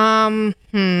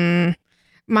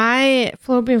 My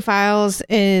Fallopian Files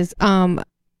is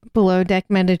Below Deck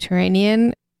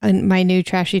Mediterranean, and my new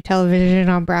trashy television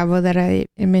on Bravo that I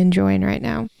am enjoying right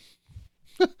now.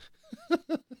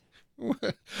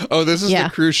 Oh, this is Yeah.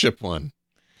 the cruise ship one.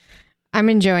 I'm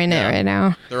enjoying it right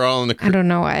now. They're all in the I don't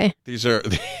know why. These are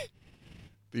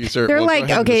They're well, go like,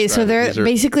 ahead and okay, so describe it. they're These are-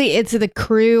 basically, it's the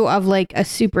crew of like a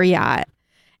super yacht.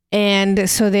 And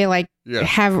so they like Yeah.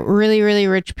 have really, really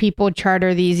rich people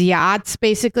charter these yachts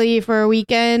basically for a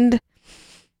weekend.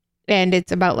 And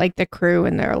it's about like the crew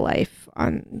and their life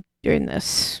on doing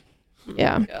this.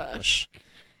 Yeah. Gosh.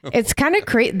 It's kind of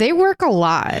crazy. They work a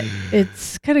lot.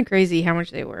 It's kind of crazy how much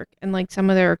they work. And like some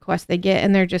of the requests they get,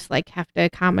 and they're just like have to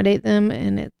accommodate them.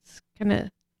 And it's kind of,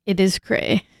 it is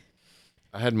cray.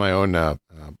 I had my own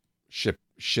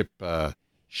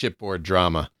shipboard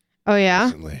drama Oh, yeah?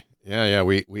 recently. Yeah.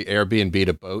 We Airbnb'd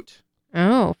a boat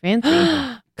Oh, fancy.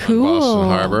 Cool. on Boston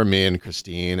Harbor. Me and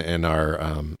Christine and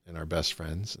our best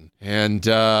friends, and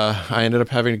I ended up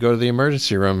having to go to the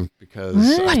emergency room because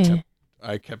Why?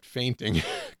 I kept fainting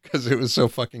because it was so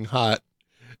fucking hot,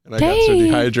 and I got so Dang.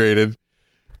 dehydrated.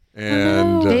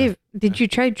 And Dave, did you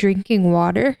try drinking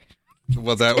water?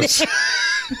 well, that was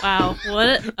Wow.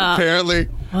 What? apparently.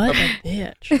 What a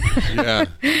bitch.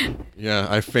 Yeah.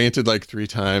 I fainted like 3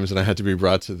 times, and I had to be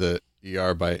brought to the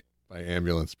ER by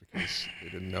ambulance because they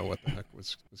didn't know what the heck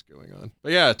was going on.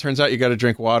 But yeah, it turns out you got to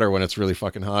drink water when it's really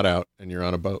fucking hot out and you're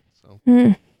on a boat. So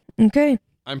Okay.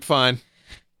 I'm fine.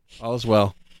 All is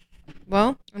well.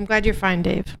 Well, I'm glad you're fine,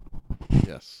 Dave.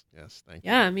 Yes. Thank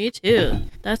you. Yeah, me too.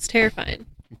 That's terrifying.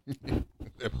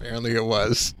 Apparently it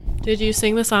was. Did you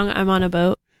sing the song "I'm on a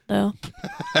Boat" though?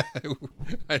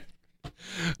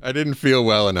 I didn't feel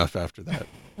well enough after that.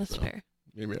 That's fair.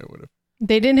 Maybe I would have.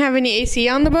 They didn't have any AC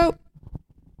on the boat?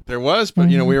 There was, but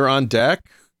we were on deck.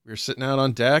 We were sitting out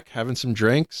on deck having some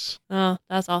drinks. Oh,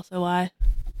 that's also why.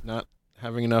 Not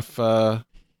having enough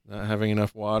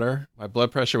water. My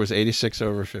blood pressure was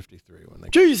 86/53 when they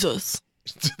Jesus.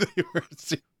 they were at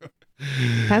 0.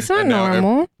 That's not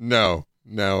normal. No.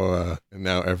 And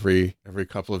now every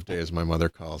couple of days, my mother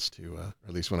calls to, or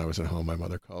at least when I was at home, my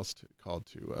mother called to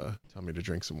tell me to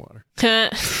drink some water.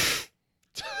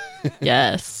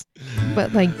 Yes.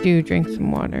 But do drink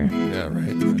some water. Yeah, right.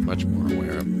 I'm much more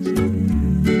aware of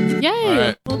this. Yay. All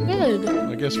right. Well, good.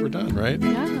 I guess we're done, right?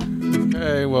 Yeah.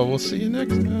 Okay, well, we'll see you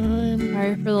next time.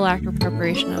 Sorry for the lack of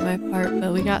preparation on my part,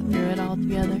 but we got through it all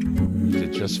together. You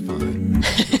did just fine.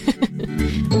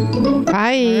 Bye. All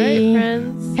right,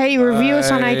 friends. Hey, review us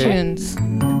on Bye. iTunes.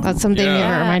 That's something we Yeah.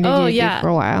 haven't reminded you to do yeah. for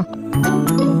a while.